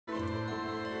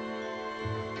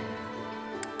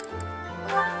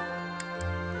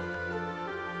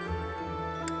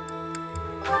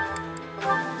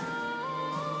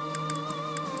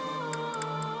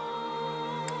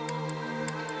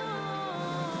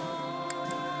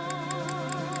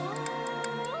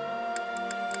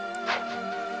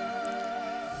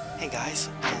Hey guys,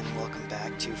 and welcome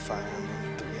back to Fire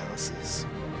Emblem 3 Houses,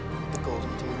 the Golden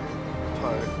Deer,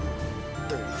 part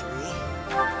 33.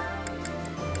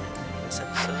 In this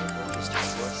episode, we'll just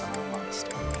explore some of the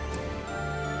Monastery.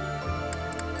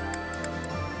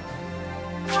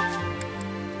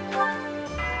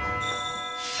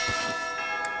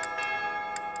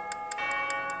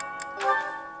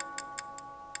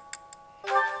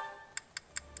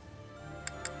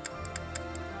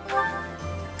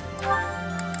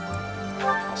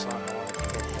 Also, I wanted to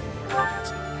get him around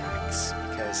some axe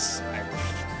because I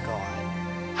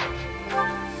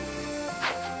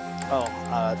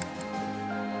forgot.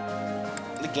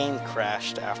 The game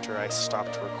crashed after I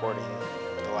stopped recording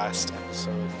the last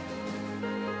episode,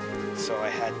 so I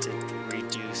had to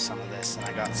redo some of this, and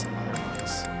I got some other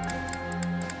ones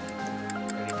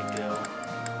ready to go.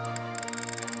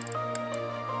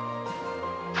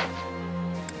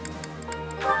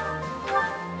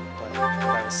 But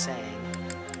what I was saying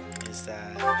is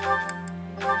that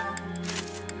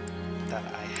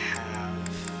I have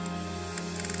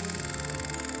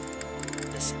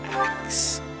this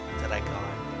axe that I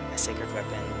got, a sacred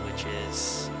weapon, which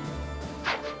is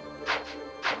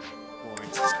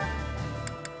Lawrence's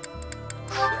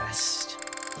crest.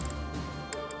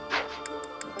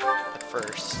 But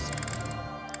first,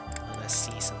 let's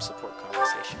see some support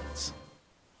conversations.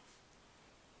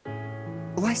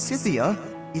 Lysithea,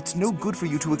 it's no good for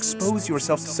you to expose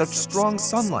yourself to such strong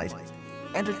sunlight,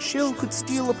 and a chill could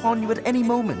steal upon you at any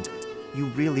moment. You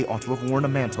really ought to have worn a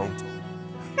mantle.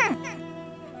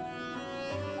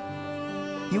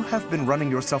 You have been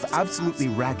running yourself absolutely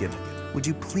ragged. Would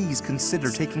you please consider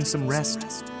taking some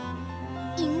rest?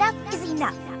 Enough is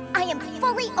enough. I am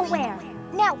fully aware.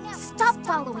 Now, stop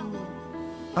following me.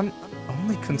 I'm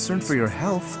only concerned for your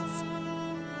health.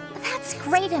 That's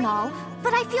great and all,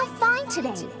 but I feel fine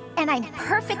today, and I'm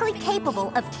perfectly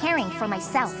capable of caring for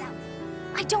myself.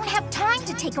 I don't have time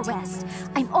to take a rest.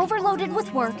 I'm overloaded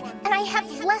with work, and I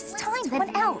have less time than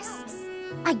anyone else.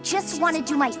 I just want to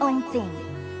do my own thing.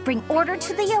 Bring order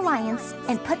to the Alliance,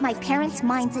 and put my parents'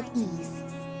 minds at ease.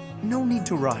 No need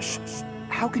to rush.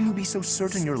 How can you be so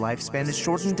certain your lifespan is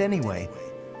shortened anyway?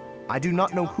 I do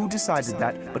not know who decided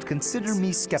that, but consider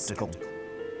me skeptical.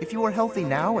 If you are healthy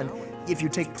now, and if you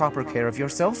take proper care of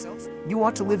yourself, you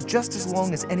ought to live just as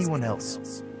long as anyone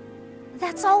else.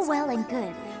 That's all well and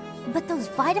good, but those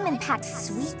vitamin-packed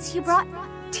sweets you brought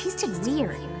tasted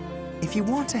weird. If you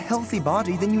want a healthy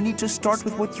body, then you need to start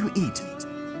with what you eat.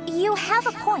 You have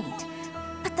a point,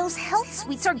 but those health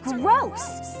sweets are gross.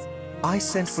 I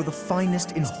sent for the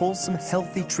finest in wholesome,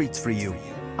 healthy treats for you.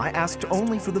 I asked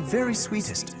only for the very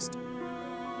sweetest.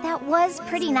 That was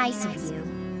pretty nice of you.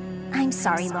 I'm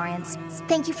sorry, Lawrence.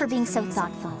 Thank you for being so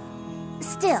thoughtful.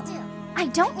 Still, I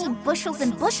don't need bushels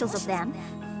and bushels of them.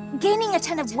 Gaining a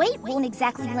ton of weight won't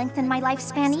exactly lengthen my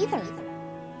lifespan either.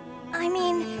 I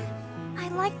mean,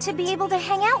 I'd like to be able to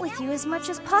hang out with you as much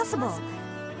as possible.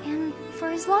 And for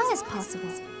as long as possible.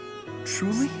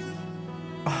 Truly?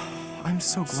 Oh, I'm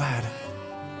so glad.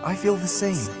 I feel the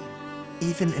same.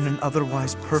 Even in an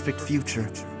otherwise perfect future,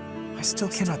 I still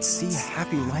cannot see a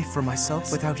happy life for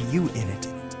myself without you in it.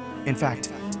 In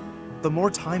fact, the more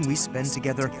time we spend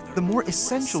together, the more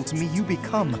essential to me you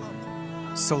become.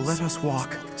 So let us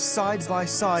walk, side by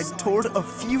side, toward a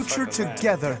future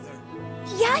together.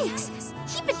 Yikes!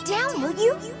 Keep it down, will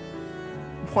you?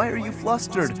 Why are you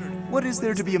flustered? What is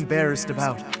there to be embarrassed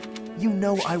about? You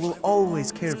know I will always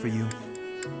care for you.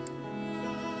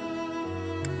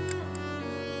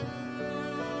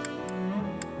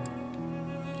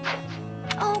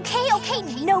 Okay,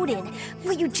 noted.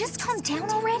 Will you just calm down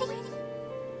already?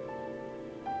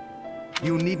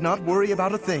 You need not worry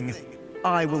about a thing.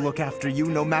 I will look after you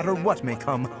no matter what may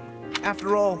come.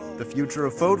 After all, the future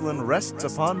of Fodlan rests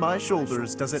upon my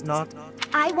shoulders, does it not?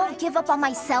 I won't give up on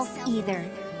myself either.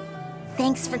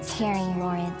 Thanks for caring,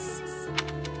 Lawrence.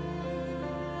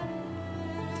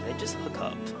 They just hook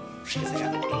up because they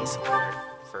got an A support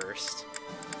first.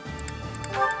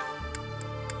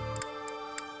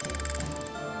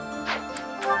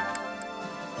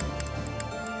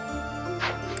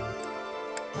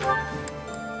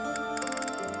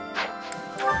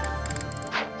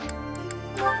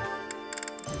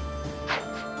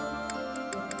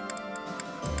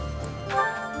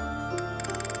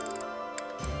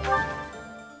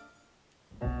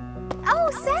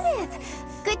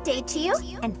 Good day to you,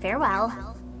 and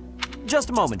farewell. Just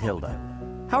a moment, Hilda.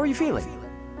 How are you feeling?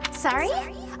 Sorry?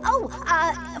 Oh,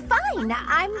 fine.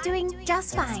 I'm doing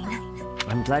just fine.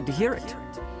 I'm glad to hear it.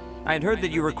 I had heard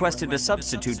that you requested a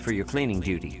substitute for your cleaning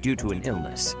duty due to an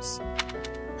illness.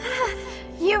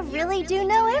 You really do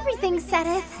know everything,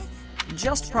 Sedith.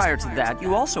 Just prior to that,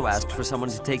 you also asked for someone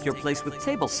to take your place with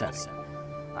table setting.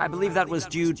 I believe that was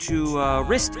due to a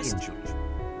wrist injury.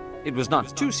 It was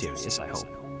not too serious, I hope.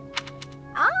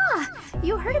 Ah,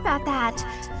 you heard about that.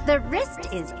 The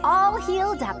wrist is all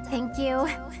healed up, thank you.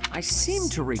 I seem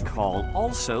to recall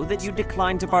also that you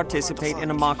declined to participate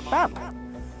in a mock battle.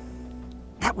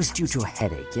 That was due to a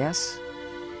headache, yes?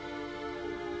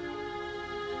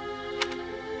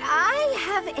 I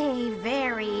have a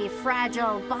very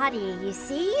fragile body, you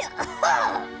see.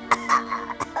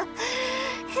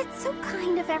 It's so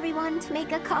kind of everyone to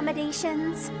make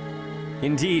accommodations.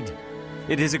 Indeed.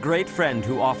 It is a great friend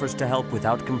who offers to help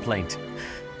without complaint.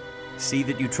 See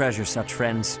that you treasure such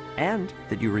friends, and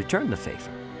that you return the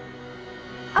favor.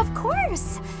 Of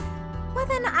course! Well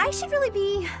then, I should really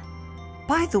be...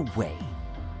 By the way...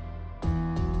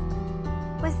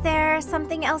 Was there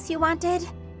something else you wanted?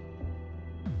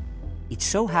 It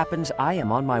so happens I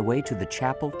am on my way to the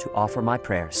chapel to offer my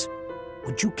prayers.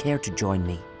 Would you care to join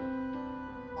me?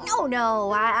 Oh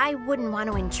no, I wouldn't want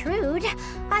to intrude.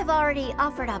 I've already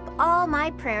offered up all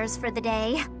my prayers for the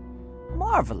day.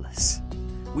 Marvelous.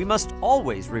 We must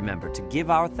always remember to give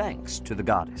our thanks to the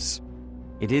goddess.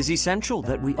 It is essential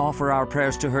that we offer our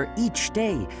prayers to her each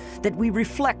day, that we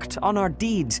reflect on our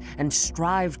deeds and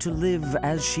strive to live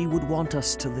as she would want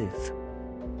us to live.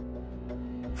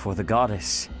 For the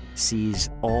goddess sees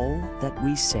all that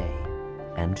we say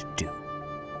and do.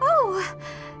 Oh,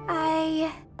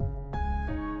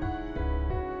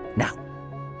 Now,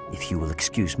 if you will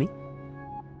excuse me.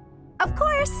 Of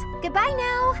course. Goodbye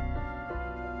now.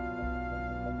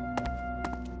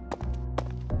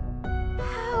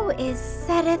 How is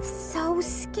Sedith so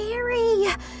scary?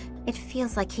 It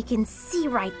feels like he can see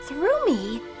right through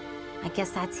me. I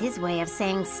guess that's his way of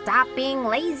saying stop being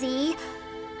lazy.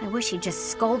 I wish he'd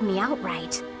just scold me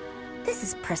outright. This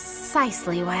is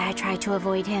precisely why I try to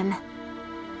avoid him.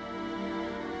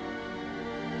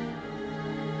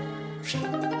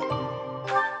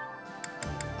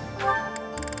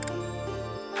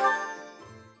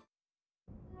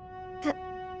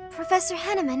 Professor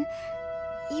Henneman,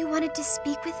 you wanted to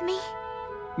speak with me?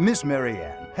 Miss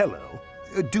Marianne, hello.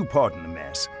 Do pardon the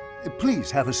mess. Please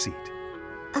have a seat.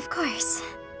 Of course.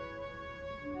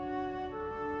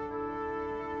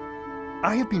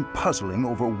 I have been puzzling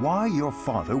over why your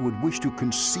father would wish to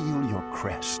conceal your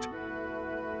crest.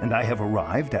 And I have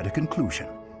arrived at a conclusion.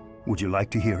 Would you like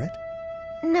to hear it?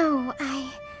 No,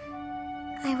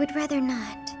 I would rather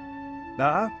not.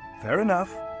 Ah, fair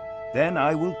enough. Then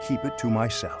I will keep it to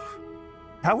myself.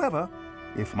 However,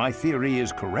 if my theory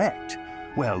is correct,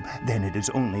 well, then it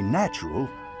is only natural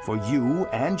for you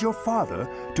and your father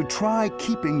to try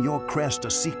keeping your crest a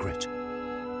secret.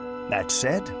 That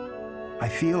said, I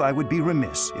feel I would be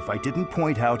remiss if I didn't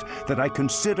point out that I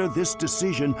consider this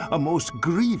decision a most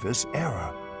grievous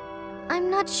error. I'm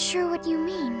not sure what you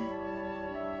mean.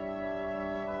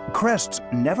 Crests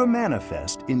never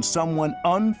manifest in someone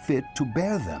unfit to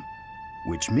bear them.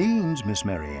 Which means, Miss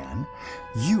Marianne,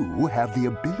 you have the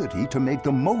ability to make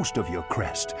the most of your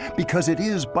crest, because it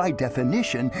is, by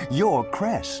definition, your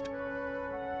crest.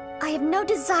 I have no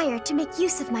desire to make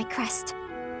use of my crest.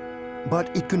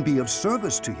 But it can be of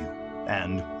service to you,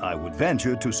 and I would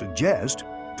venture to suggest,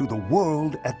 to the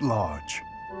world at large.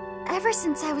 Ever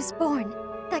since I was born,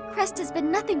 that crest has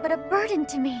been nothing but a burden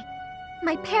to me.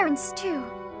 My parents, too.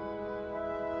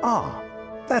 Ah,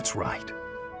 that's right.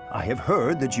 I have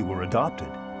heard that you were adopted.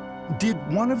 Did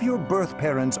one of your birth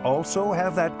parents also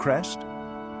have that crest?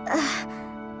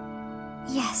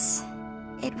 Yes.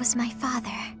 It was my father.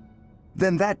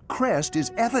 Then that crest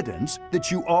is evidence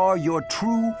that you are your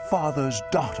true father's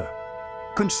daughter.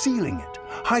 Concealing it,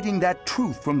 hiding that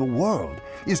truth from the world,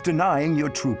 is denying your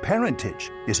true parentage,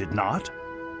 is it not?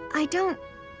 I don't...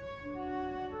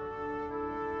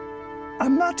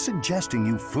 I'm not suggesting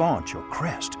you flaunt your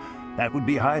crest. That would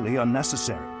be highly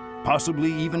unnecessary,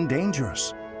 possibly even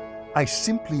dangerous. I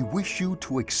simply wish you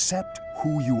to accept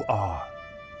who you are.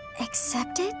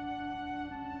 Accept it?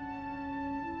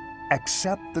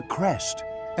 Accept the crest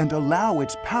and allow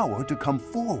its power to come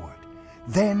forward.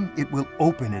 Then it will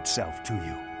open itself to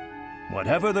you.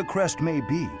 Whatever the crest may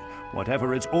be,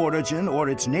 whatever its origin or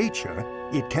its nature,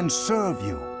 it can serve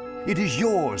you. It is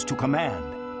yours to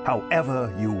command,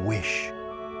 however you wish.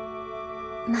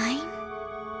 Mine?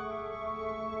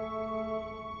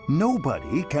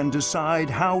 Nobody can decide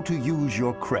how to use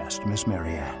your crest, Miss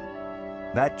Marianne.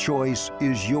 That choice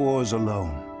is yours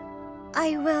alone.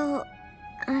 I will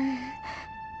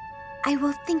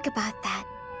think about that.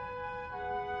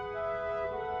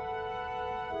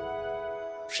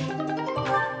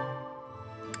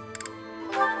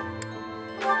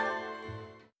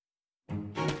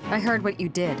 I heard what you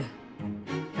did.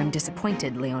 I'm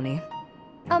disappointed, Leonie.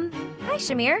 Hi,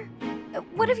 Shamir.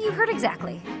 What have you heard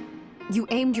exactly? You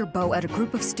aimed your bow at a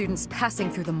group of students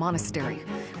passing through the monastery.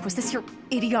 Was this your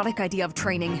idiotic idea of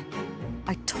training?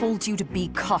 I told you to be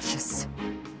cautious.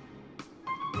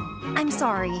 I'm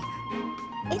sorry.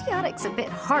 Idiotic's a bit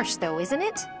harsh, though, isn't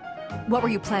it? What were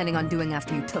you planning on doing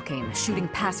after you took aim? Shooting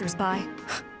passersby?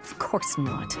 Of course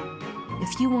not.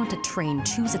 If you want to train,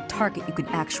 choose a target you can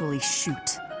actually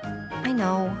shoot. I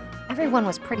know. Everyone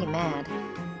was pretty mad.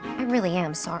 I really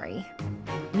am sorry.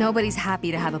 Nobody's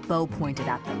happy to have a bow pointed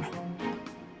at them.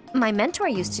 My mentor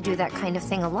used to do that kind of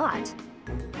thing a lot.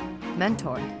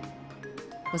 Mentor?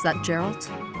 Was that Gerald?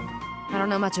 I don't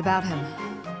know much about him.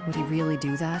 Would he really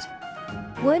do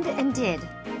that? Would and did.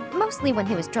 Mostly when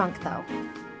he was drunk, though.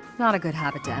 Not a good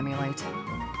habit to emulate.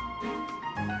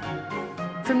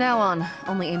 From now on,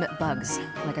 only aim at bugs,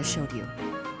 like I showed you.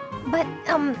 But,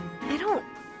 I don't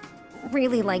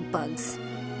really like bugs.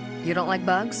 You don't like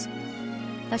bugs?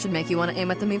 That should make you want to aim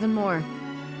at them even more.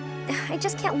 I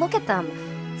just can't look at them.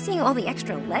 Seeing all the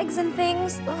extra legs and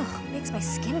things, ugh, makes my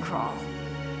skin crawl.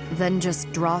 Then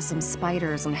just draw some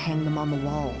spiders and hang them on the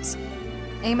walls.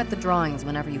 Aim at the drawings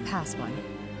whenever you pass one.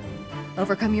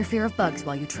 Overcome your fear of bugs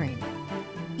while you train.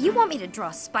 You want me to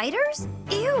draw spiders?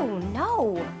 Ew,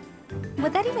 no.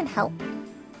 Would that even help?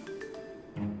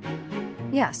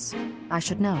 Yes, I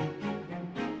should know.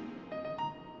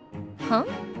 Huh?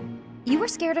 You were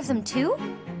scared of them too?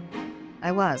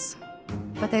 I was,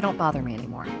 but they don't bother me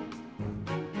anymore.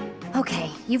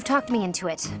 Okay, you've talked me into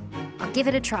it. I'll give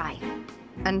it a try.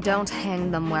 And don't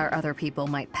hang them where other people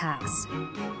might pass.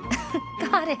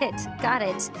 Got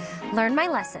it. Learn my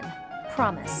lesson.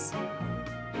 Promise.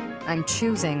 I'm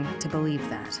choosing to believe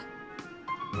that.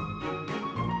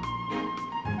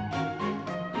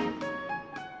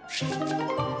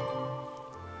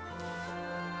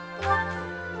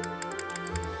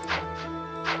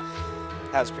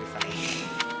 That was pretty funny.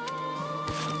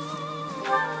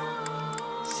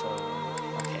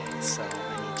 So I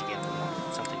need to give them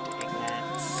something to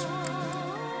Ignatz.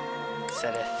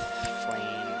 Setteth,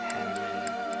 Flame, Henry.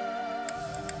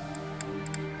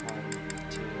 1,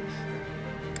 2,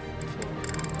 3, 4,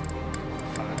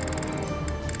 5.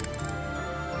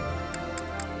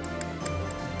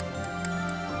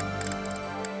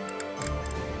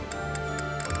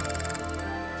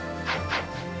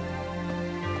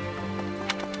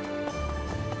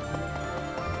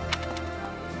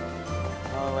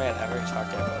 Oh right, I've already talked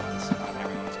to everyone, so not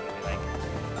everyone's gonna be like,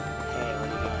 hey, what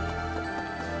are you doing?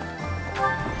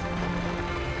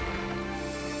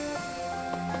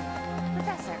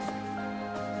 Professor.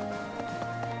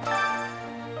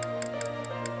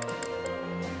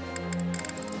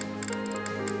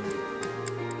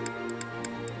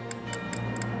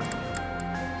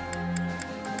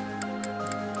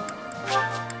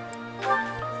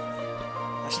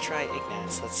 Let's try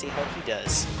Ignatz. Let's see how he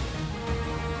does.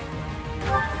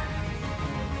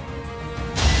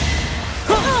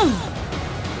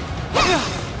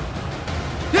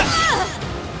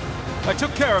 I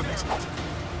took care of it.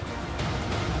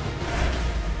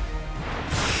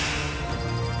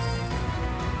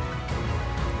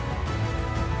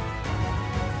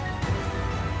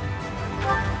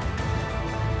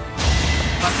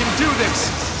 I can do this.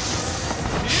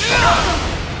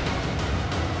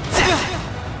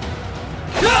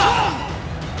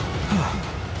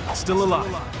 Still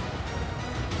alive.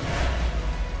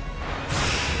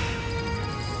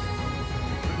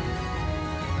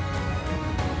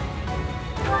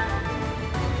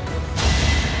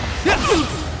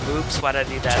 Oops, why'd I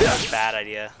do that? That was a bad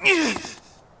idea.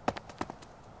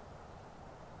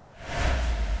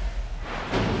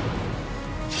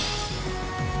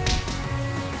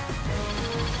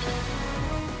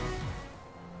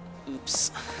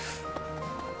 Oops.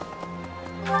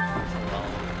 Well,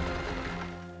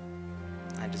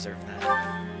 I deserve that.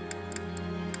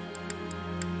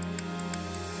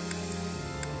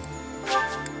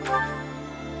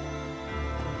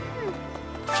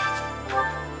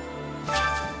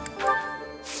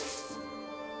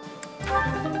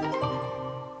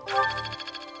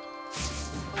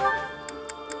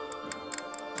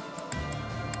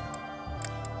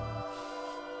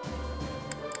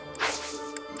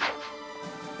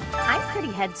 I'm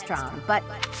pretty headstrong, but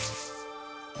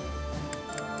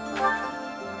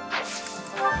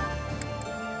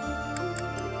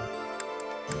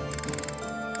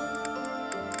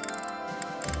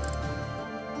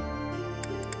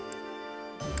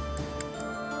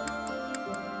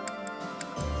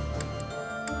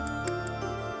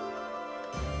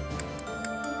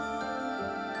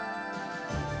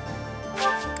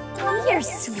You're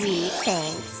sweet,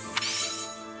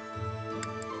 thanks.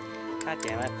 God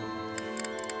damn it.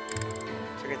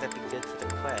 Figured that'd be good for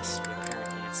the quest, but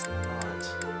apparently it's not.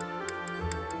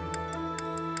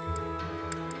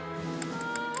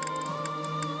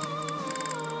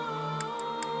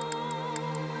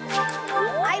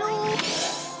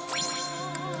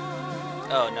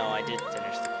 Oh no, I did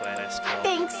finish the quest. Well,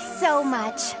 Thanks so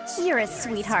much. You're a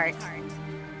sweetheart.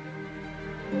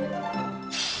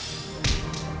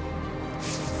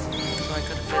 So I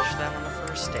could have fished that on the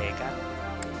first day. God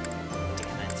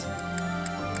damn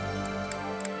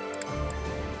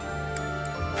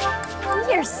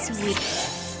it. You're sweet.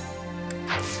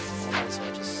 Might as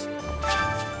well just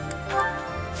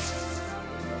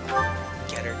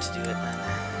get her to do it then.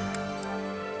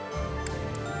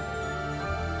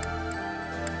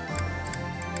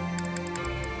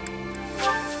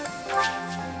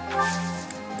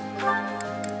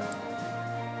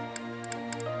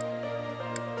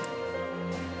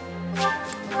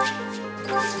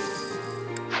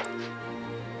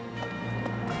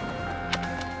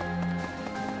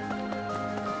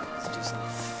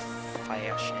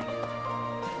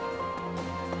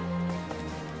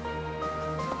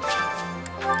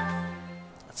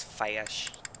 Firesh.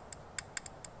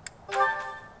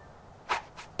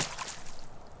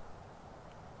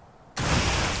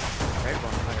 Red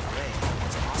one right away.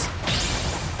 That's awesome.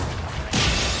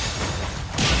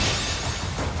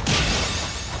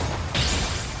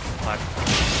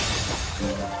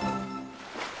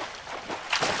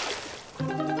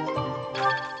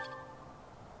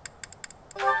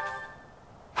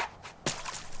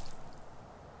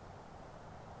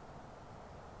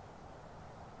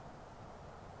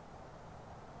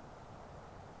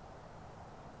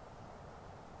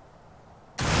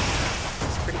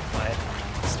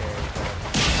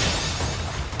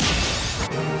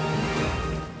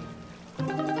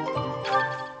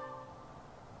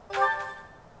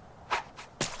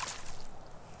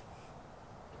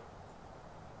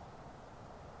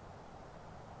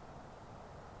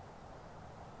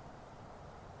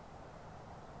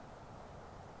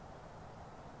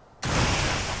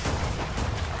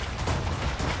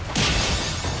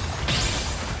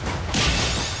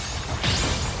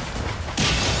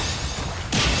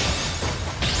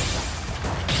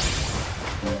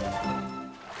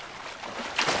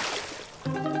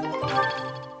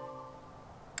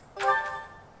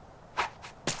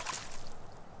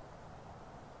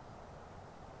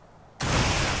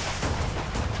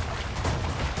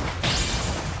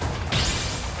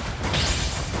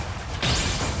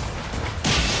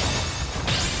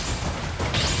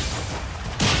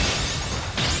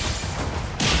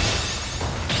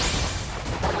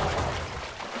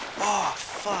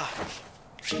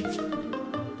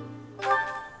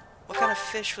 What kind of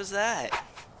fish was that?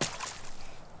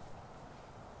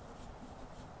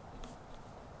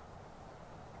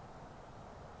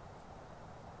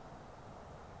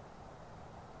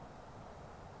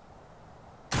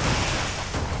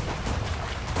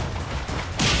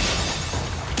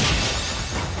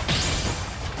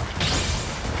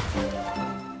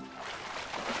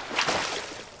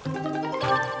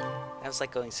 That was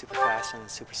like going super fast and then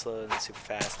super slow and then super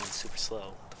fast and then super slow.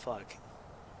 What the fuck?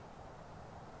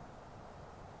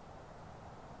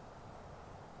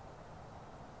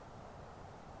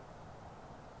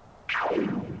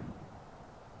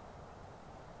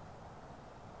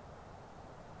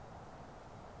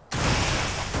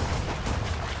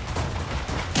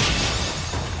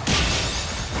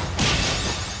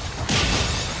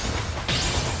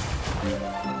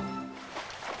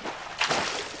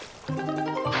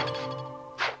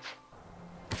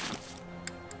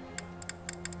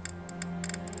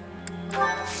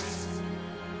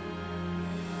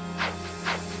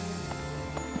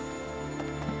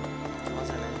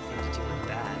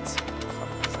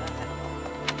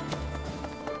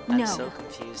 I'm so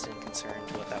confused and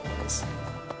concerned what that was.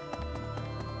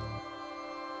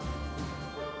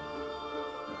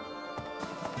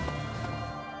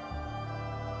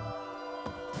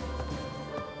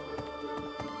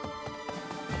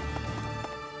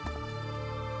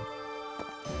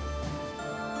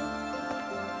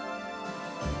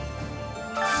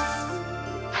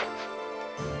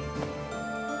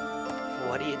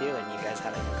 What are you doing? You guys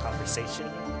having a conversation?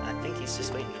 I think he's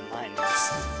just waiting in line.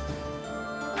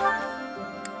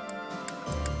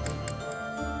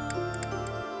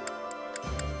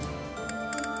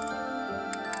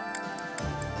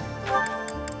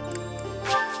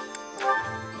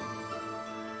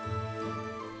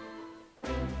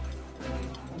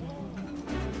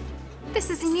 This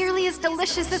is nearly as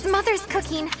delicious as Mother's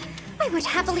cooking. I would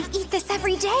happily eat this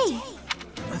every day.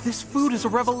 This food is a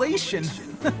revelation.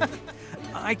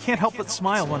 I can't help but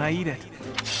smile when I eat it.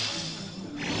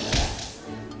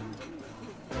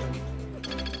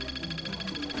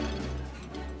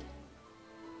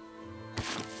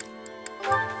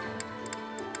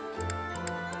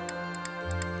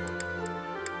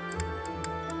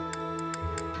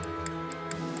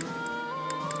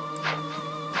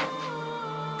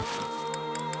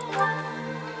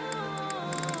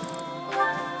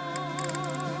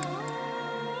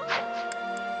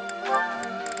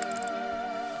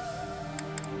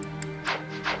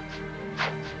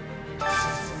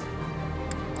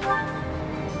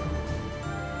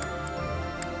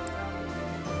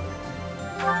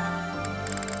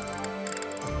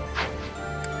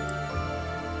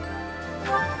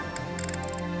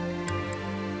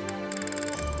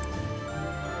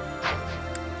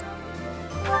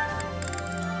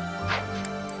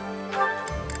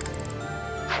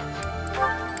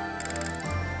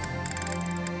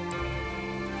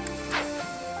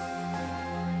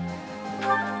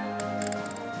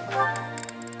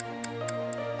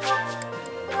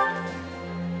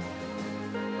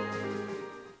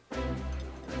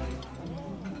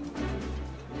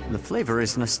 The flavor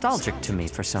is nostalgic to me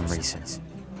for some reason.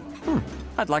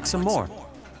 I'd like some more.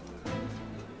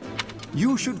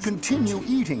 You should continue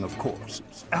eating, of course.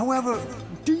 However,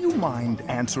 do you mind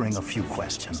answering a few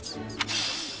questions?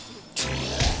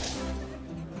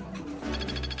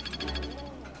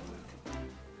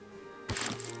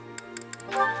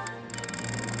 I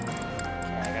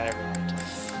got everyone to 4.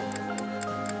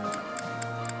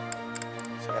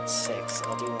 So I got 6.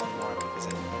 I'll do one more because I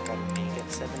think I may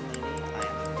get 7 maybe. I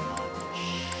am not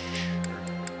sure.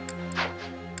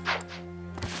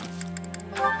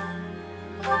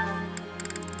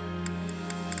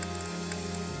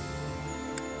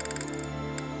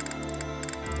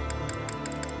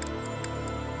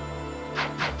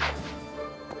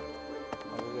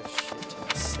 I'll go shit to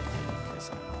the 7 because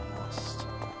I'm almost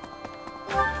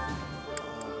all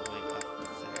the way up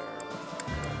there.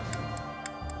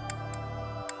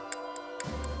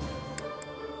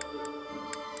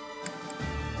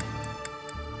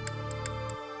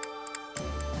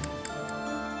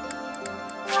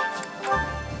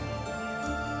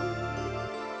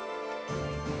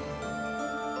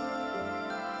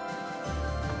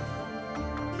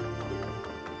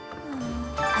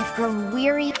 I've grown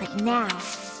weary, but now...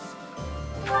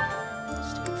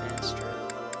 Let's do advanced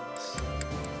drills.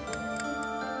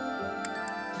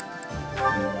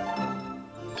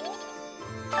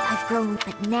 I've grown,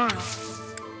 but now...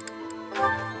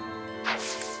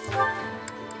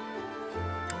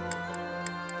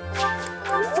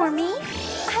 For me?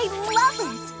 I love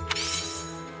it!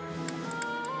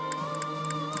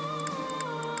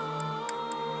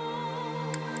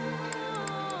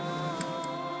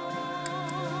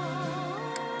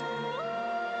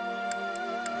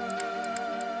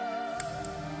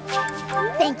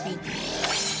 Thank you.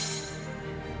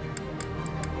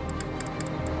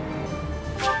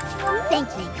 Thank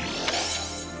you.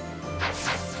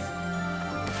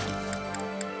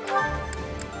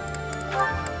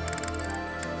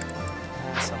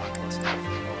 That's somewhat close enough.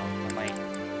 Hold on, I might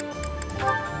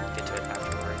get to it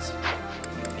afterwards.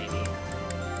 Maybe.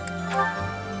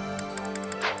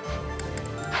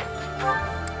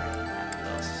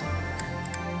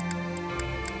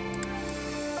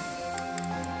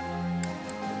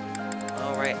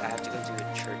 Alright, I have to go do a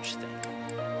church thing.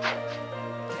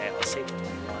 Okay, I'll save 1.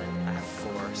 I have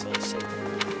 4, so I'll save 1.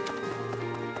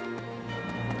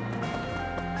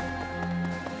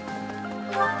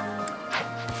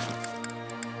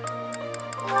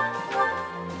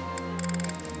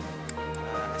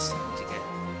 I still need to get...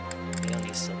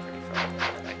 Leonie's still pretty far away,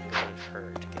 but I can go to her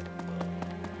to get a bow.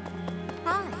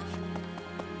 Hi.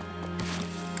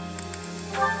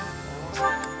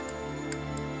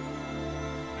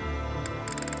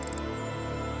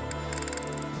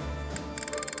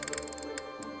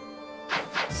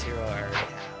 Zero I already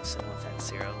have, so no offense,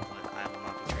 Zero, but I will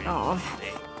not be training Aw.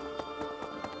 today.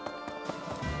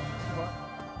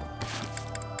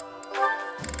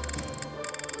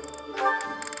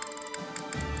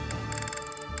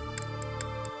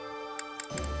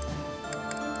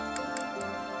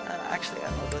 Actually,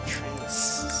 I'll go train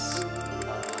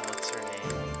what's her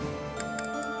name?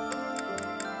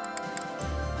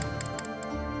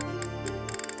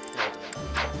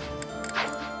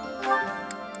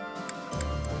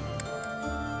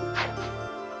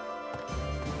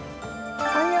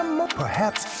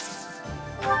 Perhaps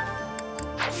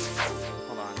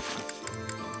Hold on.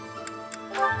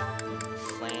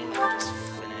 Flame I just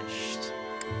finished.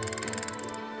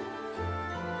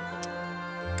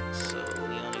 So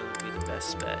Leonie would be the best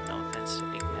best bet. No offense to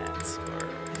Ignatz or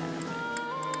Hannah.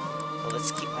 But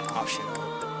let's keep my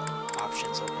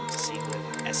options open to see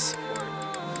what S support.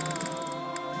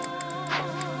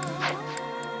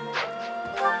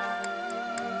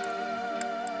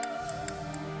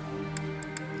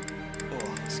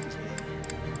 Oh, excuse me.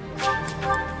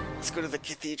 Let's go to the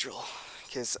cathedral,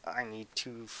 because I need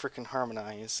to frickin'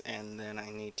 harmonize, and then I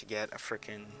need to get a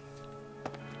frickin'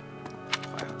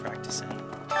 choir practice in.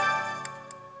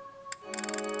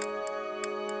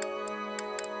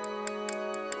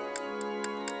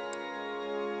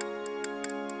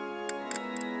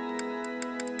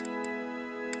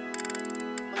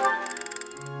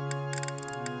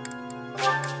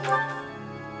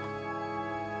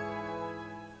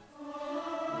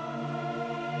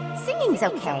 Singing's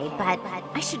okay, but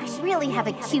I should really have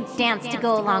a cute dance to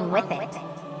go along with it.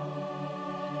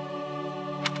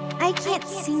 I can't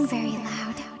sing very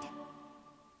loud.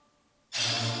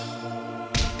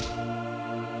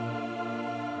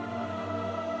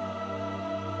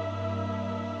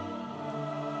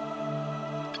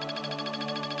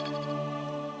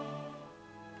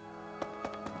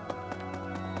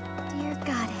 Dear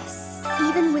Goddess,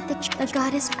 even with the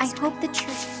Goddess, I hope the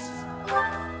church...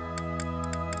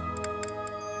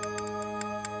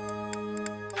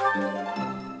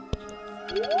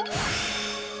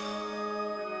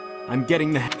 I'm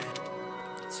getting the...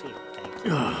 Sweet, thank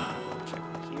you. Check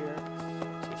over here.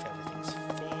 See if everything's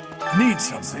fair. Need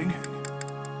something?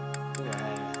 Ooh, I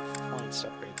have points to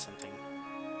upgrade something.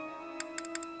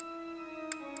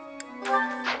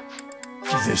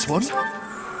 This one?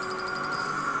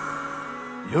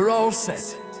 You're all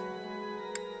set.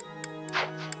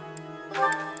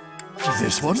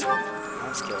 This one?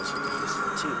 My skills will be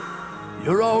useful too.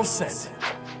 You're all set.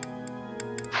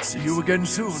 See you again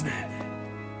soon.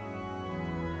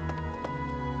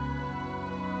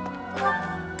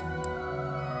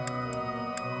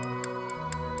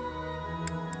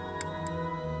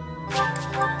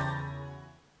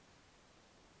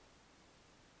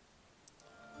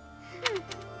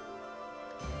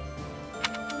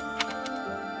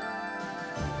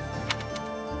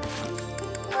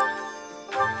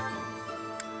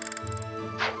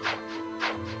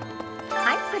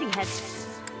 I'm pretty heavy.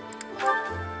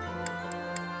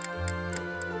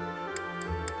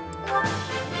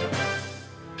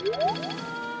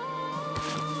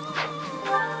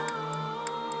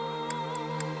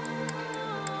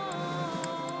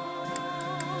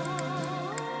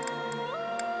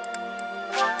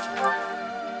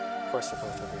 Of course they're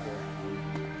both over here.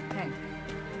 Hey.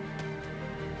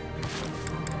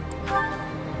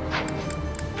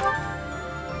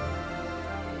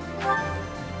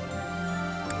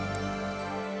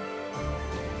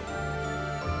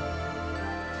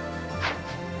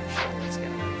 Let's get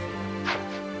them over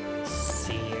here.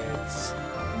 Sears.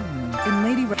 Can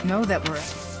Lady know that we're...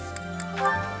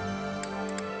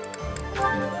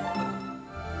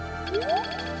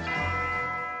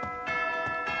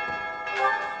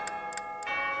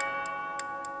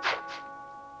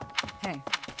 Hey.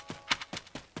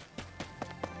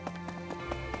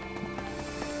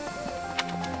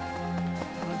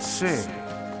 Let's see.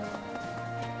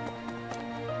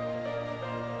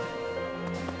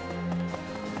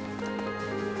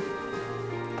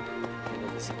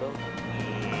 Visible.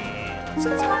 Yeah, let's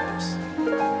get some others.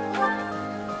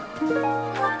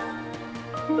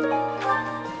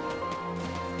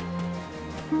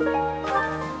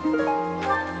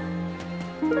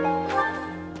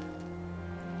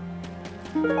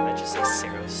 Did I just say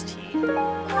Saros tea? I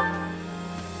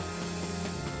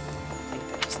think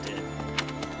I just did.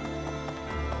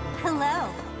 Hello.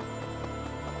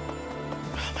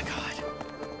 Oh my god.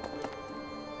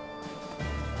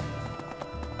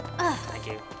 Thank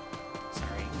you.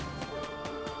 Sorry.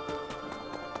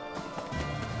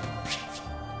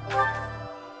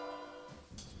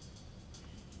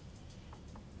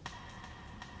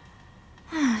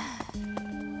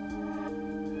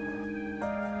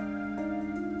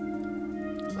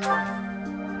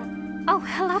 Oh,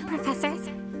 hello, Professor.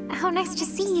 How nice to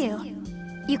see you.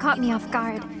 You caught me off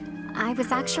guard. I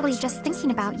was actually just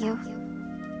thinking about you.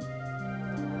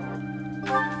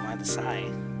 Why the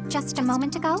sigh? Just a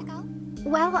moment ago?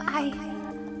 Well, I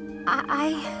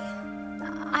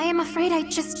am afraid I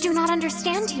just do not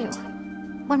understand you.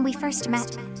 When we first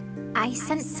met, I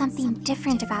sensed something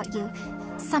different about you.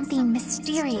 Something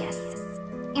mysterious.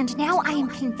 And now I am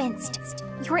convinced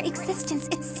your existence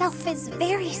itself is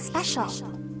very special.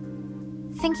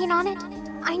 Thinking on it,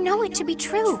 I know it to be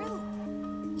true.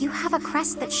 You have a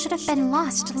crest that should have been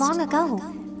lost long ago.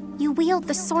 You wield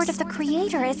the sword of the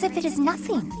Creator as if it is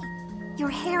nothing. Your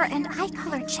hair and eye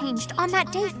color changed on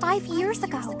that day 5 years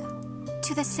ago.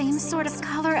 To the same sort of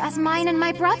color as mine and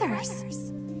my brother's.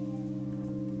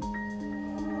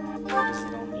 What does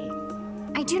it all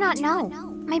mean? I do not know.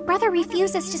 My brother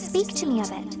refuses to speak to me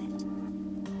of it.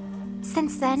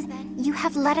 Since then, you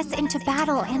have led us into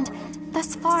battle, and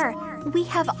thus far, we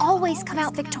have always come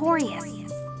out victorious.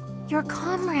 Your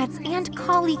comrades and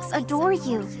colleagues adore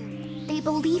you. They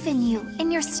believe in you,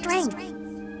 in your strength.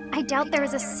 I doubt there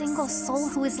is a single soul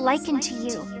who is likened to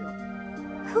you.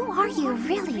 Who are you,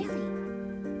 really?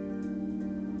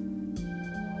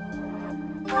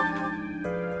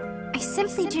 I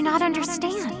simply do not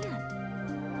understand.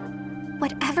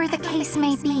 Whatever the case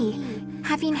may be,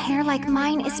 having hair like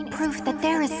mine is proof that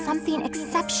there is something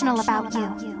exceptional about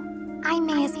you. I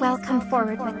may as well come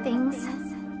forward with things.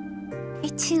 I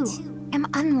too am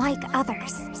unlike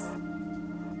others.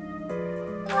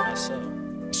 How so?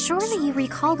 Surely you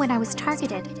recall when I was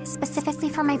targeted, specifically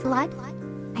for my blood?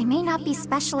 I may not be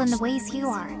special in the ways you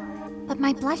are, but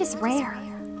my blood is rare.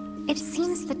 It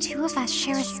seems the two of us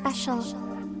share a special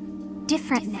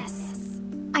differentness.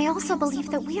 I also believe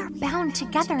that we are bound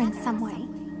together in some way.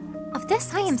 Of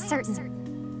this I am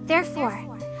certain.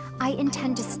 Therefore, I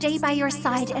intend to stay by your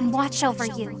side and watch over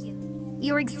you.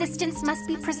 Your existence must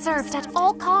be preserved at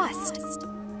all costs.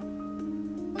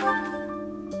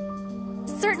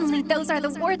 Certainly those are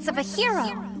the words of a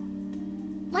hero.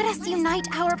 Let us unite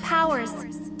our powers.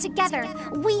 Together,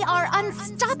 we are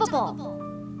unstoppable.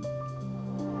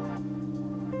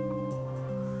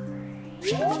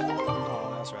 Oh,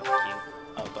 that was rather cute.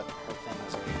 Oh, but her thing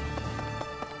was already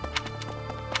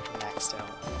maxed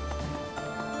out.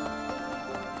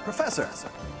 Professor!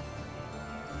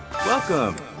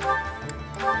 Welcome.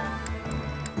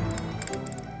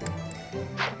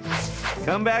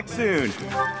 Come back soon.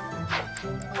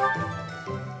 Damn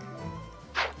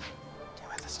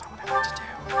it, that's not what I meant to do.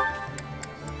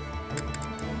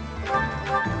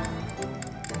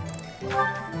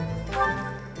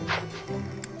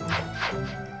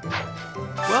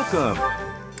 Welcome.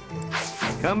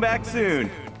 Come back soon.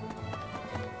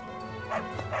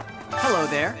 Hello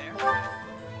there.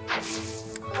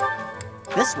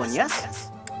 This one, yes?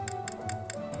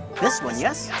 This one,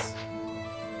 yes?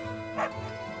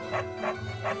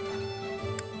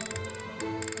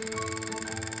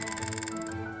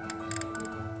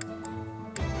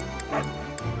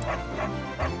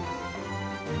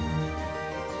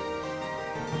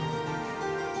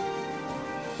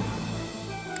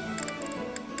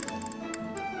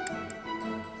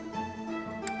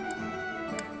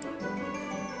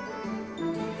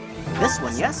 This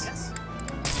one, yes?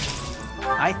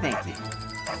 I thank you.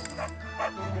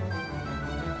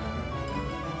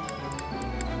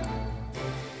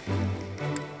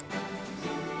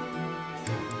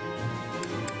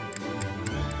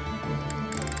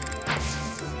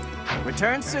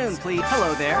 Return soon, please.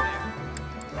 Hello there.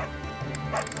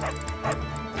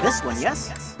 This one,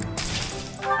 yes?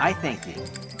 I thank you.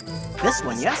 This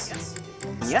one, yes?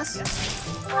 Yes?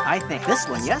 I think this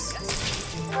one, yes?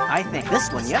 I think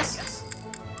this one, yes?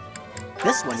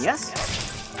 This one, yes?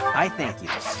 I thank you.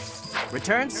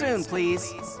 Return soon,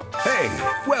 please. Hey,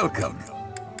 welcome.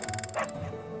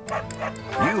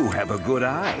 You have a good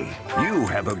eye. You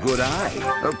have a good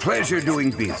eye. A pleasure doing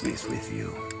business with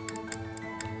you.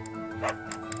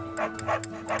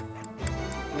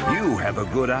 You have a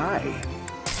good eye.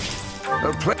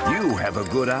 You have a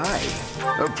good eye.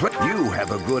 You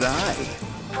have a good eye.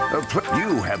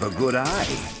 You have a good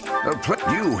eye.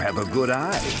 You have a good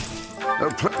eye.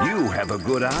 You have a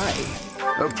good eye.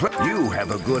 You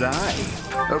have a good eye.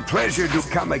 A pleasure to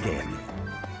come again.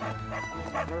 I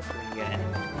wonder if we're gonna get any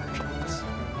more versions.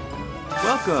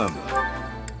 Welcome.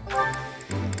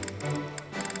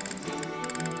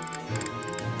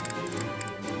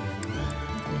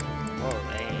 Whoa,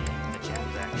 the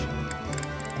gems actually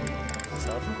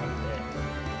sell for quite a bit.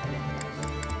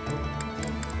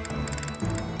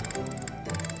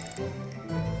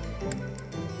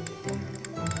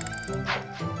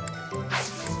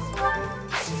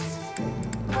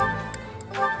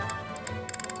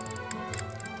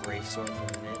 Brave sword for a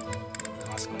minute.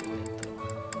 Cost quite a bit though.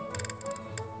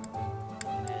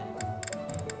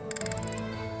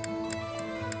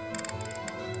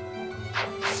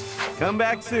 Come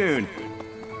back soon.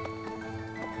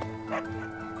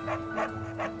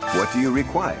 What do you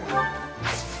require?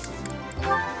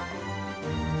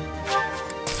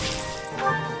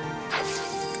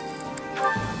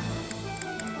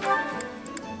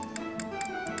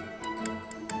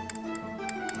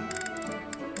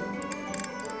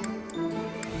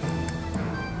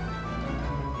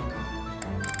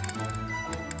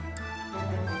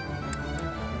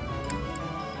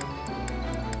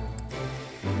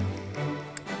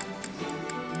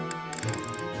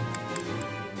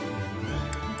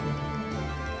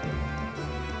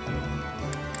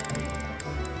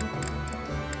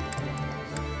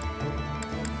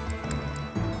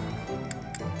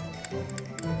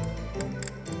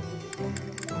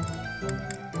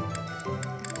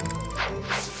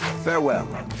 Farewell.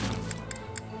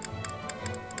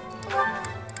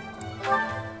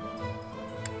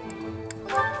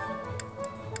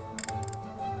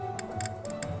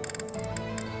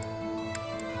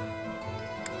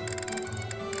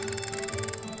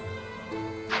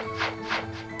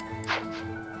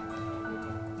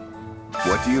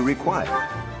 What do you require?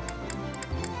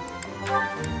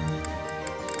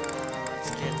 Let's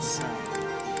get some.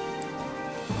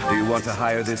 Do you want to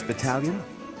hire this battalion?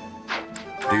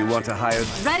 Do you want to hire...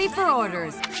 Ready for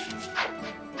orders.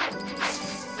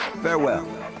 Farewell.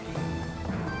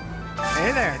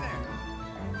 Hey there.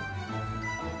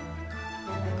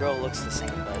 The girl looks the same,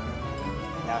 but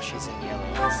now she's in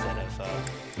yellow instead of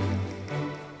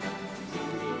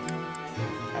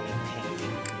having pink.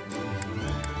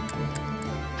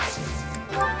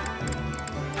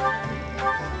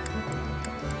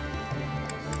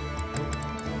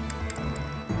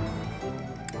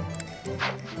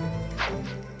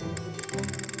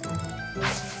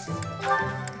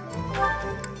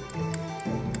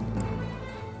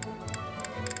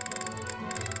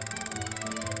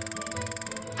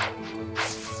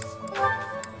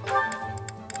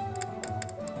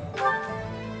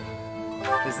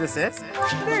 Is this it?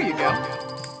 There you go.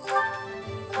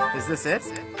 Is this it?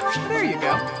 There you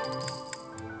go.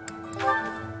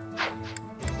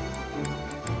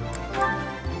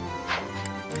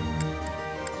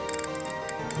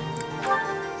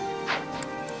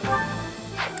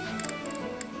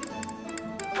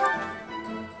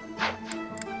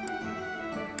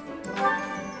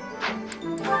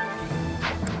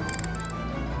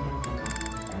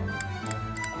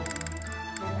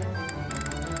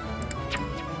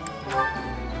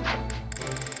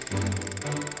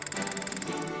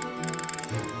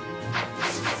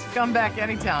 Come back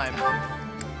anytime.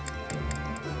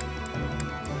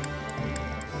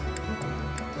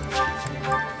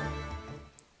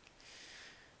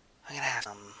 I'm gonna have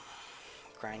some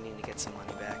grinding to get some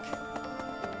money back.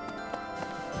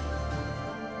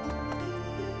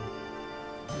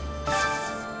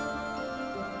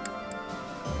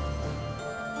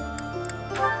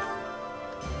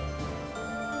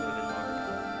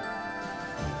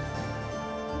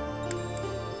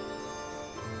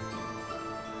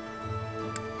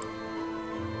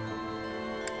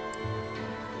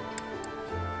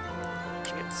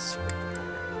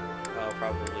 Oh,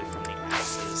 probably from the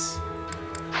axes.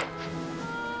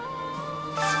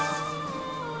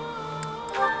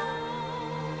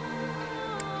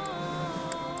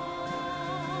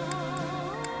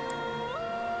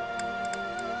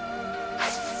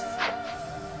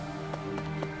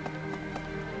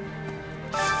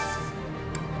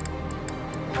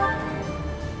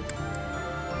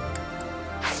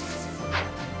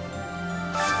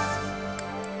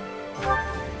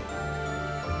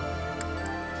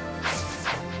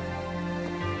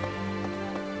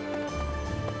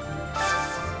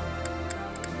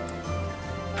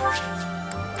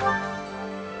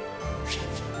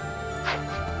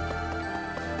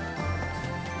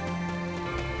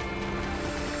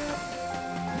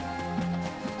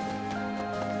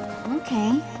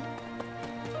 Okay.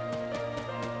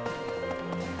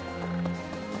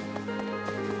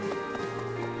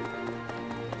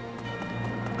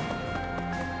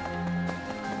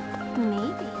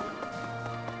 Maybe.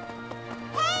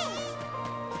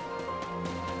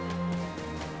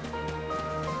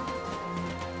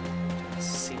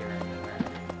 See her anywhere.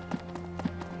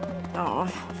 Oh.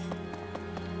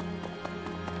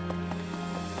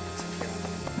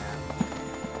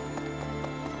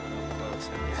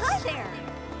 Hi there.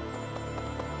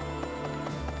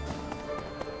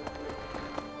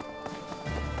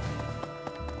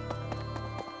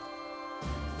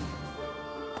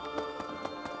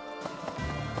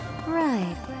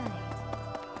 Right.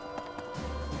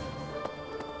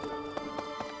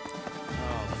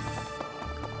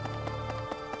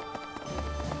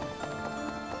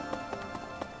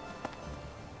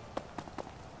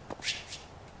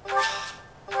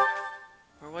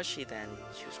 Where was she then?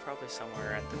 She was probably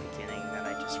somewhere at the beginning that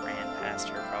I just ran past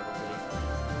her, probably.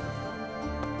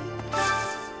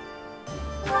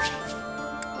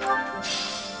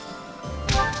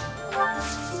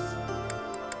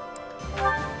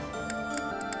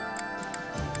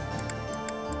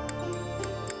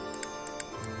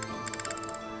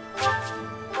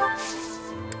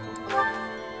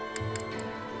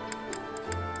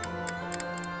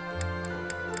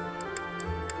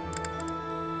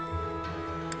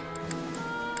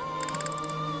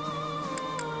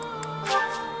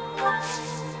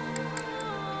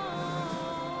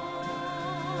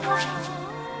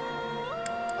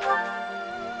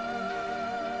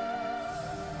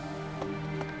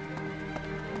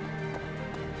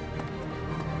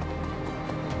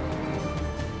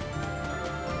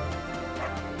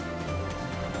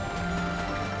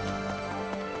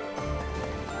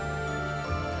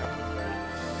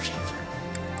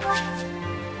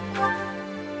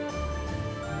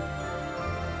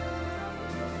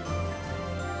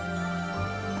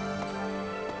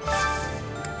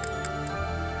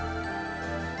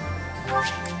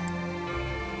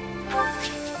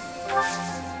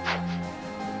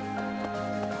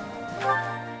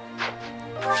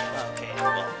 Okay,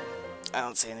 well, I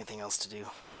don't see anything else to do.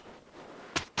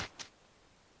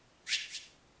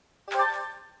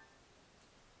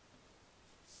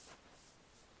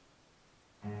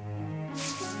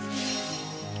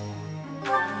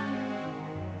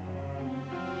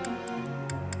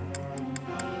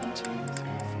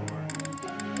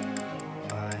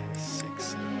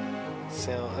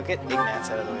 So I'll get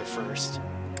Ignatz out of the way first.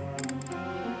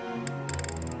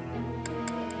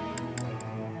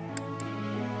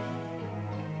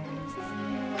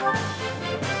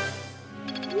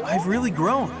 I've really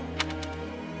grown.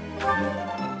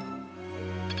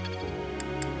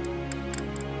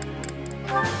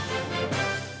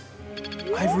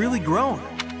 I've really grown.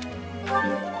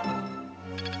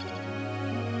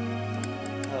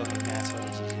 Oh, Ignatz, why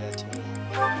did you do that to me?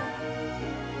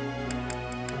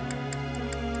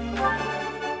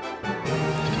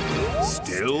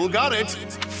 Still got it.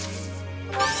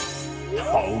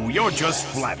 Oh, you're just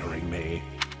flattering me.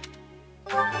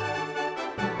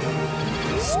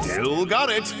 Still got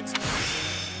it.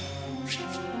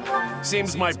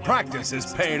 Seems my practice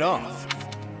is paid off.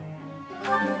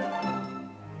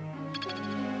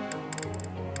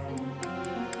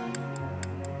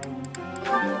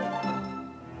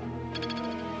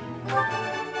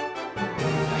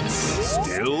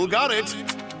 Still got it.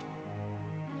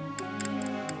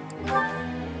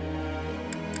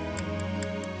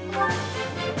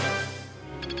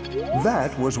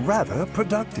 That was rather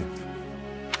productive.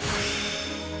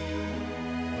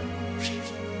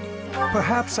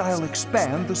 Perhaps I'll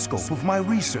expand the scope of my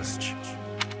research.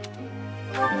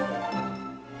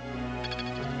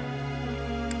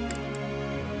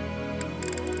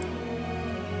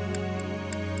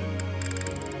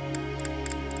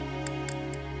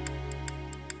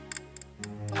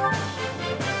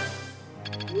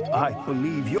 I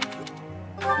believe you.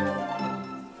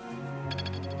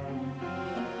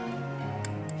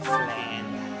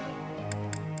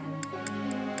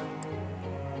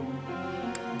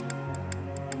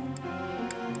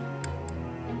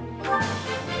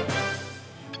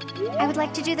 I would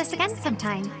like to do this again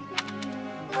sometime.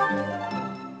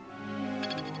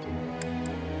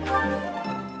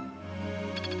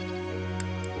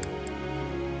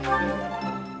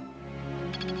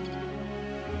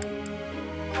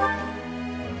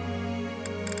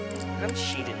 How does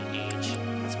she didn't age?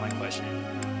 That's my question.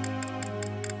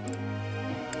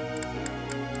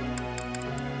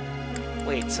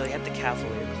 Wait, so he had the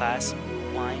Cavalier class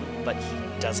line, but he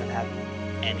doesn't have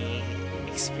any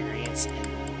experience in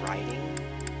writing?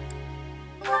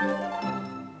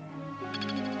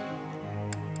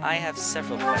 I have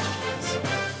several questions.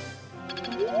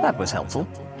 That was helpful.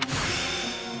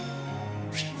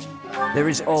 There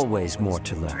is always more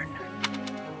to learn.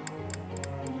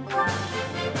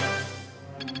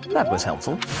 That was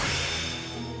helpful.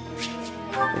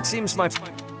 It seems my...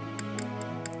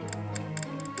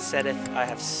 Sedith, I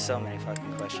have so many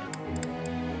fucking questions.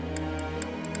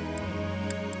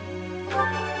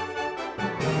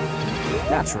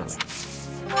 Naturally.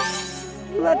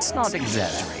 Let's not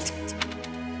exaggerate.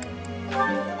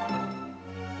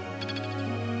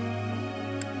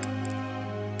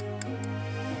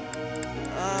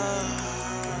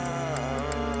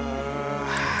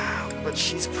 But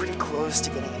she's pretty close to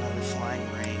getting another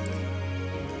flying rank.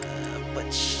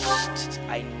 But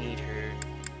I need her.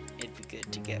 It'd be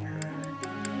good to get her.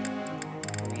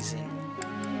 Reason.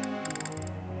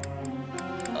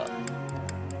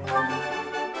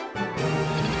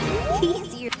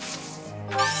 Easier.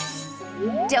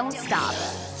 Don't stop.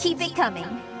 Keep it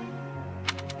coming.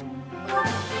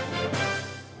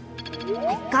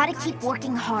 I've got to keep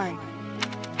working hard.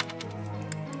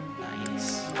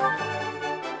 Nice.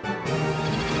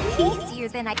 Easier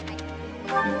than I...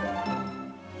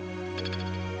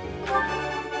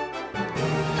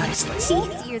 Nice, like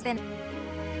Easier than...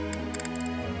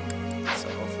 So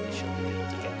hopefully she'll be able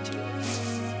to get to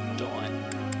Dawn.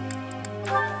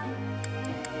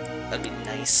 That'd be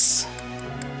nice.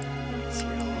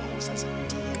 Zero almost has a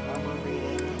D in armor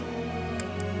rating.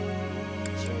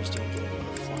 Zero's doing good at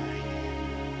both flying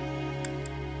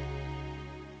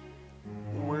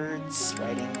and words,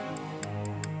 writing.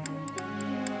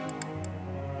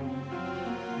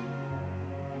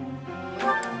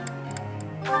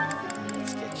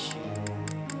 Let's get you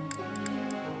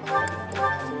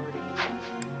authority.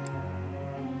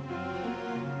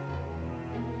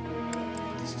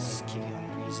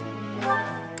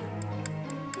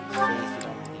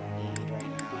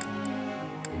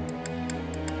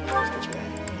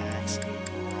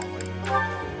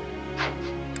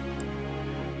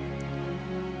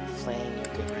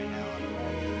 good right now.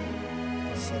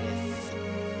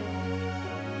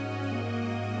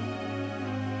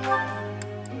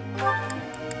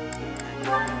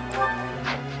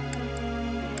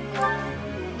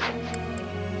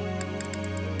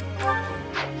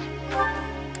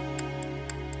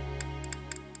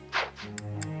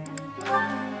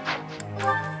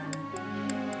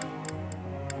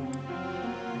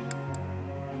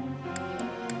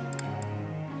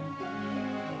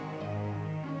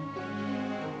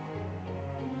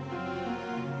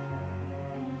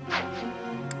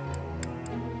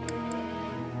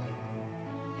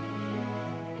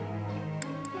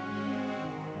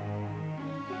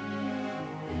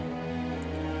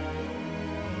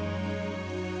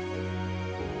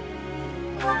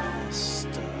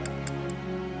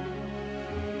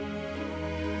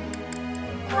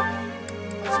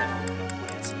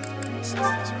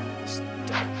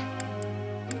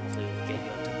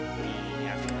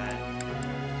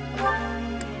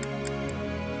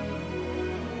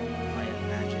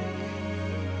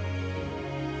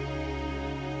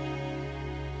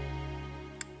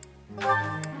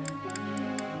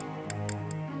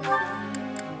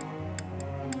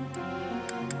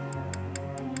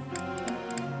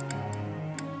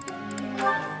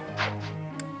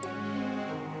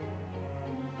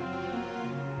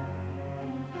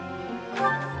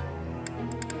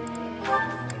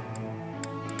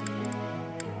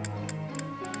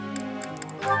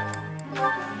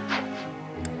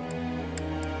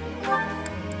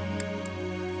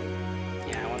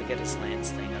 Get his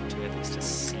lance thing up to at least a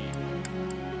C.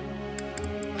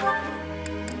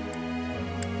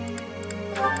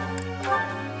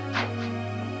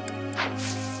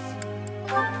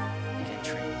 Again,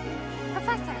 training.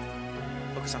 Professor!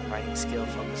 Focus on writing skill,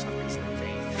 focus on reason and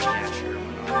faith. Yeah, sure,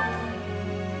 why not?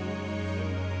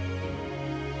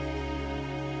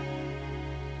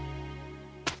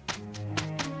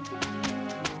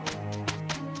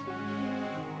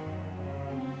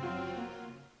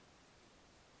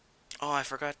 Oh, I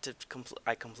forgot to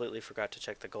I completely forgot to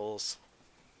check the goals.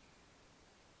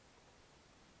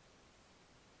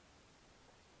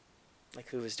 Like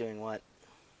who was doing what.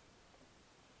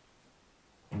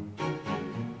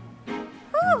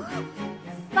 Whew!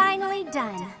 Finally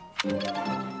done.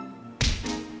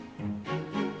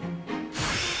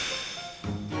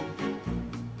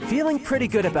 Feeling pretty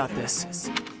good about this.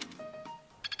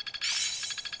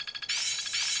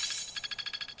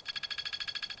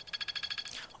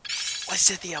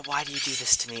 Cynthia, why do you do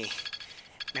this to me?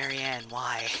 Marianne,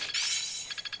 why?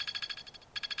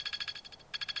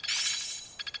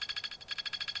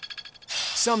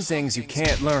 Some things you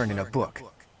can't learn in a book.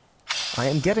 I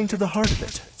am getting to the heart of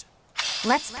it.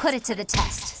 Let's put it to the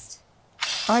test.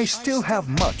 I still have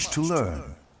much to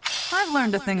learn. I've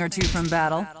learned a thing or two from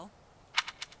battle.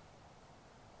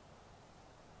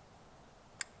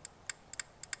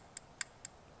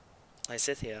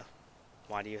 Lysithea,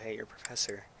 why do you hate your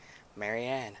professor?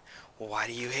 Marianne, why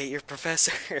do you hate your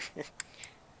professor?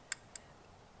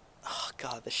 Oh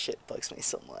god, this shit bugs me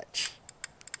so much.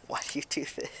 Why do you do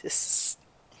this?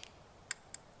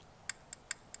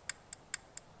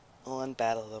 Well, in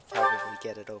battle they'll probably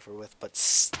get it over with, but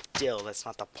still, that's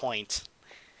not the point.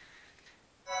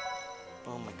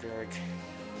 Oh my god.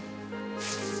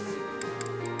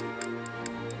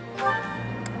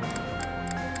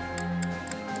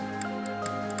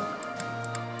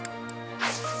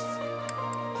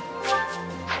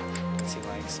 See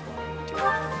why exploring to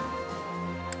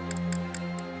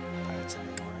pirates in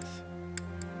the north.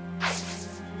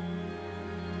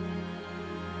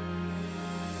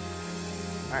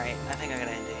 Alright, I think I'm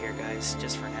gonna end it here, guys,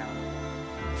 just for now.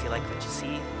 If you like what you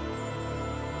see,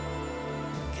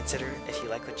 consider it,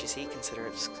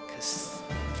 because,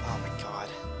 oh my god.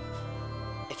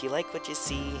 If you like what you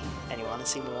see, and you want to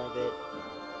see more of it,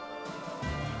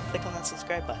 click on that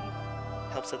subscribe button.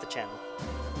 Helps out the channel.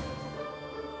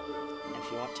 And if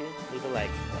you want to, leave a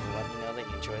like. Let me know that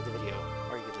you enjoyed the video.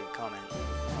 Or you could leave a comment.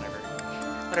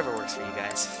 Whatever works for you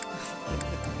guys.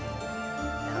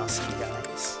 And I'll see you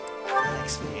guys in the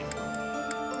next video.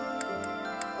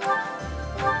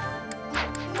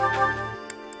 Hold on.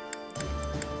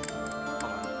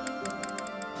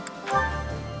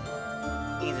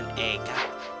 He's an A. God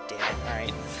damn it.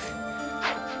 Alright.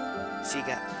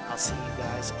 I'll see you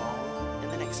guys all in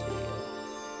the next video.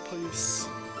 Peace.